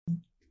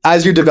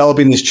as you're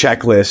developing this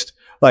checklist,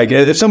 like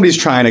if somebody's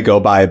trying to go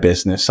buy a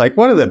business, like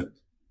what are the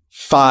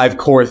 5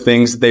 core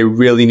things that they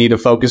really need to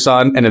focus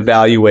on and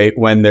evaluate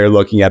when they're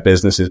looking at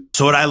businesses?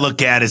 So what I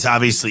look at is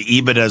obviously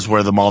EBITDA is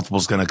where the multiple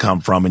is going to come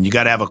from. And you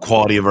got to have a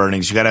quality of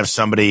earnings. You got to have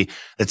somebody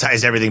that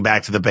ties everything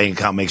back to the bank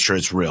account, make sure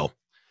it's real.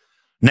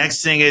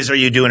 Next thing is, are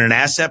you doing an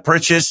asset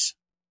purchase?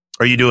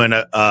 Are you doing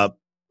a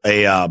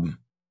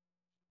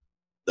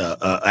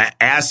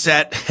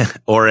asset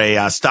or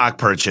a stock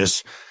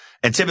purchase?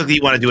 And typically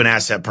you want to do an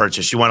asset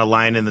purchase. You want a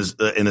line in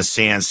the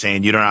sand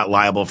saying you're not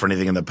liable for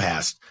anything in the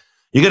past.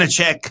 You're going to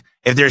check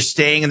if they're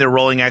staying and they're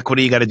rolling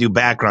equity. You got to do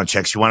background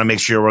checks. You want to make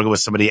sure you're working with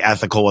somebody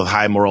ethical with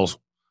high moral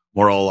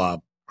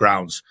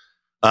grounds.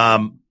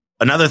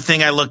 Another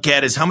thing I look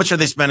at is how much are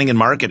they spending in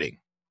marketing?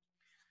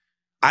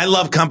 I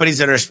love companies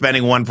that are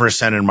spending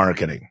 1% in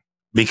marketing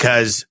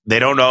because they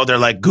don't know. They're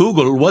like,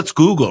 Google, what's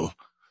Google?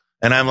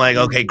 And I'm like,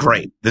 okay,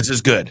 great. This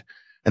is good.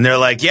 And they're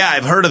like, yeah,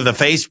 I've heard of the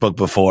Facebook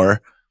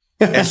before.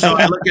 And so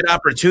I look at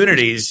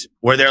opportunities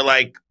where they're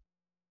like,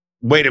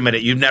 wait a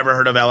minute, you've never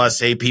heard of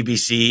LSA,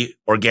 PPC,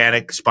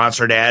 organic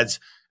sponsored ads?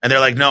 And they're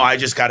like, no, I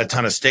just got a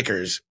ton of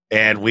stickers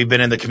and we've been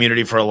in the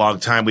community for a long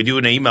time. We do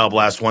an email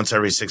blast once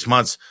every 6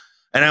 months.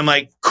 And I'm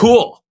like,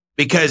 cool,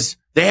 because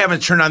they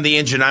haven't turned on the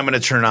engine I'm going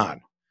to turn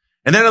on.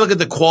 And then I look at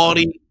the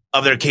quality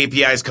of their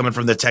KPIs coming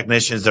from the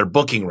technicians, their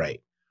booking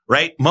rate,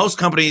 right? Most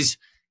companies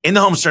in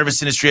the home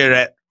service industry are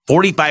at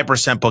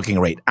 45% booking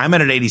rate. I'm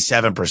at an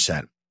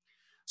 87%.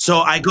 So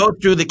I go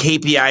through the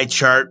KPI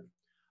chart.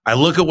 I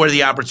look at where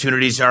the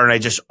opportunities are and I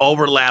just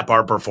overlap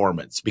our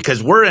performance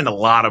because we're in a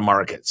lot of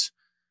markets.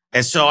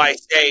 And so I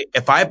say,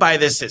 if I buy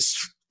this at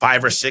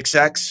 5 or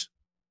 6X,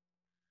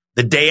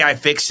 the day I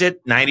fix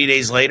it, 90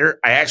 days later,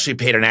 I actually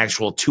paid an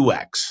actual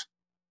 2X,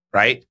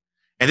 right?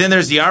 And then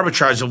there's the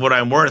arbitrage of what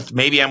I'm worth.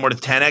 Maybe I'm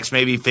worth 10X,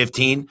 maybe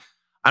 15.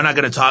 I'm not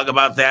going to talk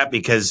about that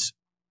because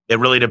it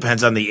really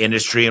depends on the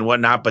industry and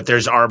whatnot, but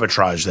there's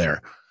arbitrage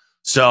there.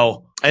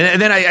 So,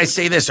 and then I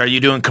say this, are you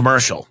doing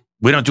commercial?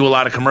 We don't do a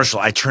lot of commercial.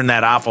 I turn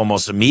that off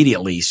almost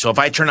immediately. So if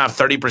I turn off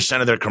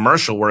 30% of their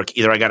commercial work,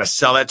 either I got to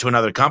sell that to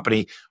another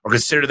company or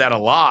consider that a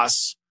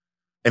loss.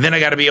 And then I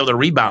got to be able to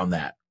rebound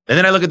that. And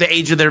then I look at the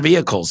age of their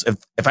vehicles.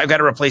 If I've got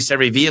to replace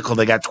every vehicle,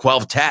 they got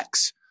 12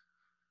 techs.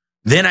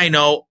 Then I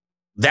know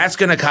that's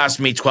going to cost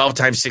me 12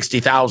 times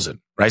 60,000,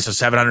 right? So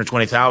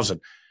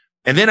 720,000.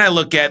 And then I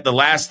look at the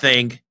last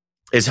thing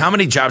is how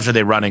many jobs are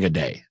they running a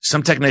day?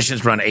 Some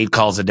technicians run 8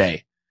 calls a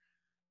day.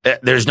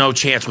 There's no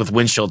chance with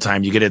windshield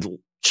time. You get a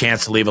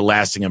chance to leave a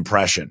lasting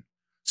impression.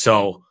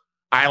 So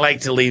I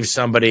like to leave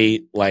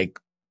somebody like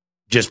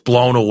just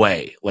blown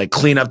away, like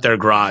clean up their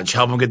garage,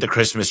 help them get the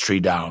Christmas tree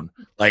down,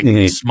 like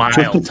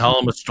smile, tell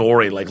them a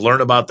story, like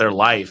learn about their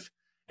life.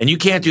 And you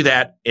can't do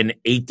that in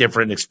 8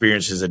 different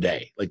experiences a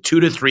day, like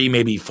 2 to 3,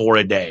 maybe 4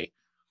 a day.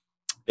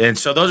 And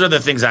so those are the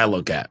things I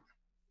look at.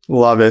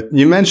 Love it.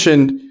 You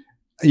mentioned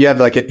you have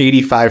like an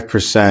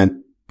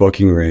 85%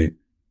 booking rate.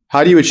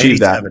 How do you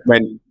achieve 87.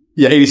 That?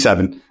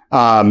 87.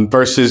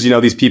 Versus,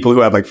 these people who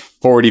have like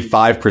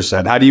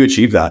 45%. How do you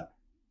achieve that?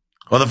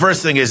 Well, the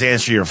first thing is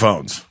answer your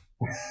phones.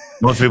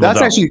 Most people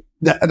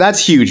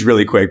that's huge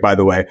really quick, by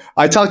the way.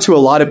 I talk to a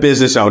lot of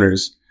business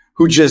owners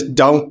who just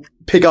don't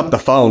pick up the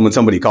phone when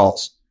somebody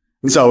calls.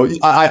 So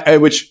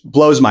which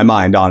blows my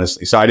mind,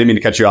 honestly. So I didn't mean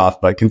to cut you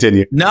off, but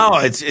continue. No,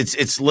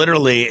 it's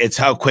literally, it's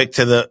how quick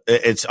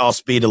it's all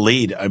speed of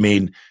lead. I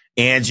mean,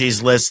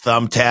 Angie's List,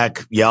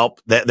 Thumbtack, Yelp,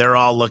 they're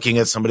all looking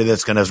at somebody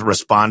that's going to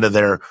respond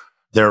to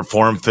their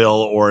form fill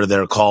or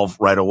their call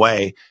right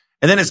away.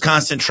 And then it's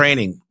constant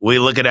training. We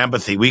look at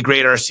empathy. We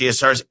grade our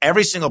CSRs.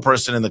 Every single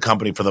person in the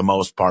company, for the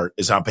most part,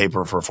 is on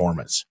paper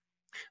performance.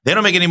 They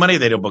don't make any money if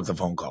they don't book the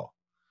phone call.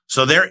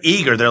 So they're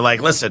eager. They're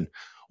like, listen,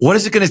 what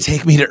is it going to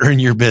take me to earn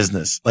your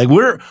business? Like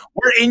we're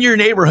in your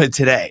neighborhood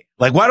today.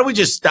 Like, why don't we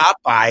just stop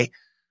by?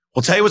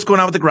 We'll tell you what's going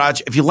on with the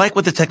garage. If you like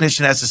what the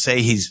technician has to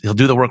say, he'll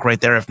do the work right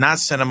there. If not,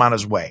 send him on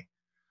his way.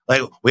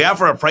 Like we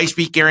offer a price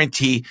beat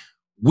guarantee.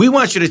 We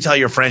want you to tell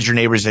your friends, your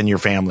neighbors, and your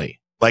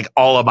family, like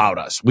all about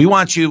us. We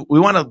want you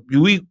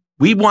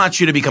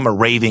to become a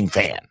raving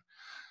fan.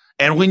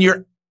 And when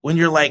you're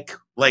like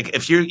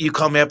if you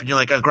call me up and you're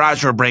like, a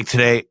garage door broke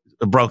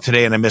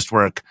today and I missed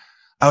work,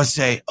 I would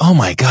say, oh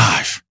my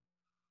gosh,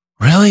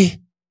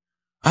 really?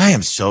 I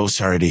am so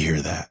sorry to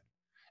hear that.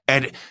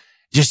 And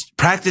just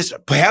practice,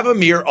 have a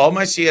mirror. All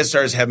my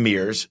CSRs have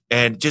mirrors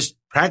and just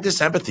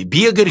practice empathy.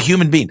 Be a good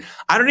human being.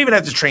 I don't even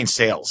have to train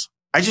sales.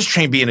 I just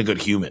train being a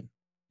good human.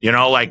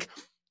 Like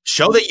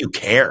show that you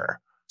care,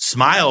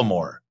 smile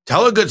more,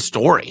 tell a good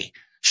story,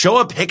 show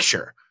a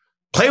picture,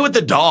 play with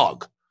the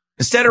dog.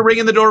 Instead of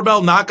ringing the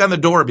doorbell, knock on the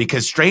door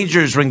because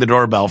strangers ring the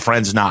doorbell,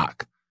 friends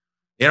knock.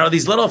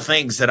 These little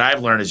things that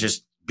I've learned is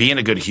just being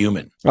a good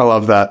human. I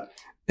love that.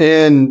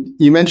 And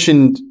you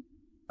mentioned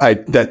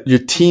that your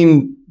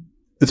team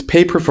is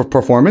paper for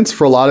performance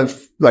for a lot of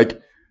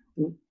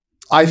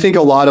I think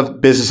a lot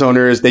of business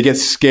owners, they get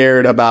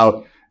scared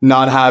about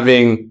not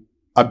offering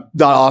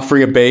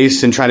a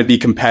base and trying to be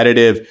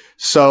competitive.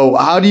 So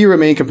how do you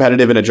remain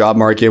competitive in a job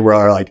market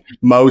where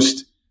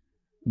most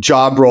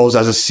job roles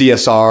as a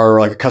CSR or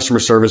like a customer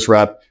service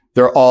rep,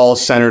 they're all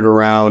centered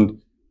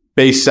around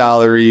base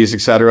salaries,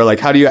 et cetera. Like,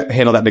 how do you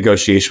handle that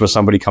negotiation with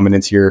somebody coming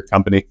into your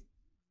company?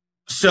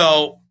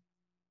 So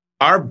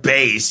our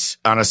base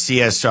on a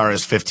CSR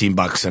is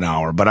 $15 an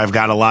hour, but I've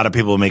got a lot of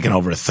people making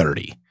over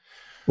 30.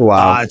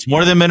 Wow. It's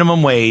more than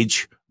minimum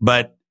wage,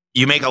 but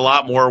you make a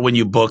lot more when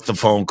you book the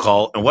phone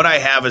call. And what I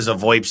have is a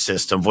VoIP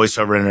system, voice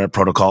over internet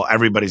protocol.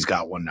 Everybody's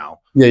got one now.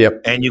 Yeah.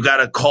 And you got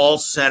a call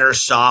center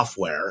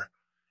software.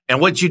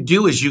 And what you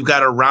do is you've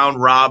got a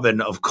round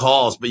robin of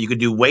calls, but you could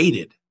do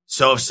weighted.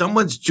 So if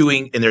someone's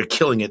doing and they're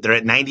killing it, they're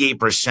at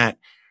 98%,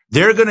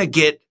 they're going to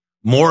get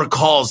more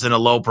calls than a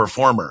low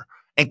performer.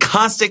 And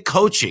constant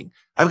coaching.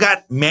 I've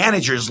got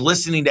managers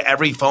listening to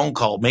every phone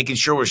call, making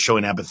sure we're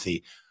showing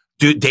empathy.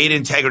 Do data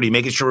integrity,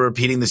 making sure we're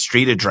repeating the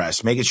street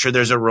address, making sure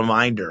there's a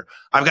reminder.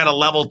 I've got a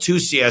level 2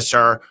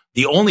 CSR.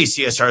 The only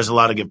CSR is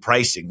allowed to give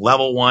pricing.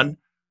 Level 1,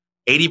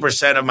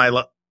 80%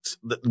 of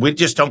we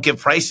just don't give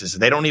prices.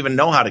 They don't even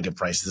know how to give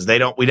prices.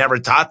 We never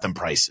taught them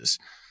prices.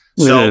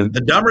 So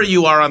the dumber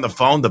you are on the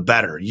phone, the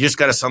better. You just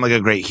got to sound like a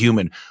great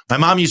human. My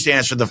mom used to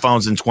answer the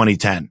phones in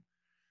 2010.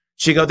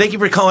 She'd go, "Thank you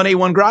for calling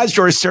A1 Garage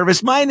Door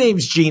Service. My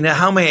name's Gina.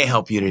 How may I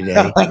help you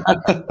today?"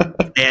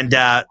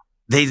 And,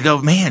 they'd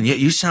go, "Man,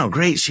 you sound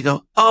great." She'd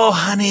go, "Oh,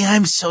 honey,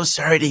 I'm so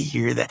sorry to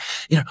hear that.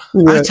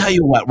 I'll tell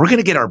you what, we're going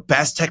to get our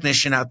best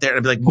technician out there." And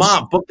I'd be like,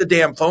 "Mom, book the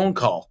damn phone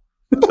call."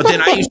 But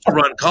then I used to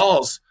run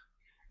calls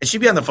and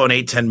she'd be on the phone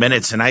 8-10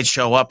 minutes and I'd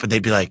show up and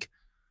they'd be like,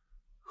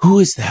 "Who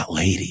is that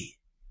lady?"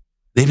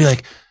 They'd be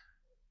like,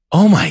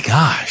 "Oh my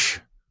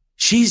gosh,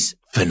 she's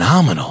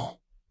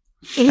phenomenal."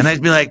 And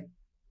I'd be like,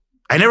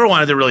 I never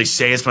wanted to really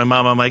say it's my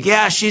mom. I'm like,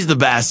 "Yeah, she's the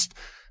best."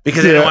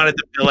 Because I didn't want it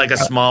to feel like a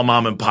small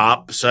mom and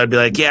pop. So I'd be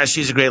like, "Yeah,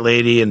 she's a great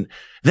lady." And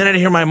then I'd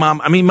hear my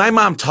mom. I mean, my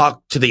mom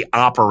talked to the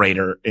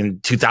operator in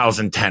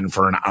 2010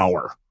 for an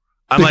hour.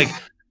 I'm like,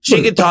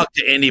 she could talk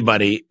to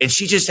anybody. And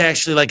she just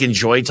actually like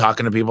enjoyed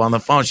talking to people on the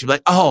phone. She'd be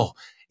like, "Oh,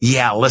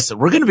 yeah, listen,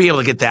 we're going to be able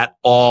to get that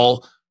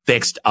all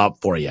fixed up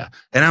for you."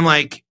 And I'm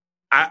like,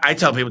 I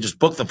tell people just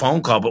book the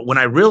phone call. But when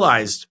I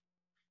realized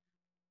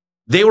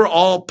they were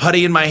all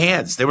putty in my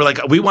hands, they were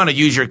like, "We want to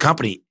use your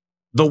company."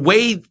 The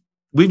way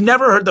we've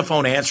never heard the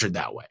phone answered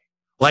that way.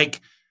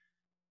 Like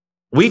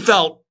we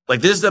felt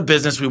like this is the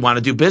business we want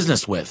to do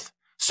business with.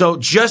 So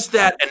just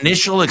that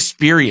initial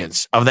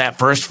experience of that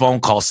first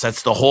phone call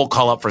sets the whole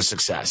call up for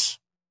success.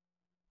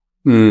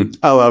 I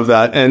love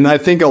that. And I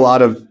think a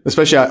lot of,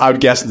 especially I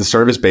would guess the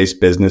service-based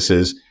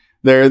businesses,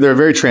 they're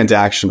very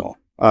transactional.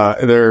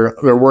 They're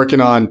working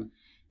on,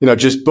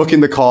 just booking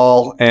the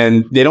call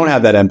and they don't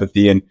have that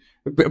empathy. And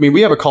I mean,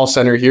 we have a call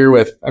center here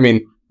with,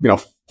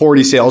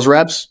 40 sales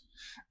reps.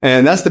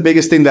 And that's the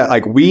biggest thing that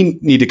like we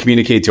need to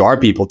communicate to our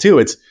people too.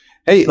 It's,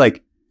 hey,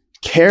 like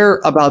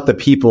care about the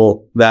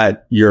people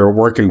that you're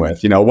working with.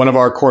 One of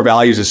our core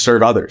values is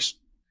serve others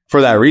for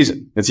that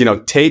reason. It's,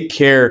 take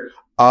care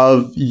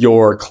of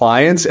your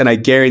clients and I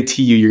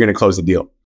guarantee you're going to close the deal.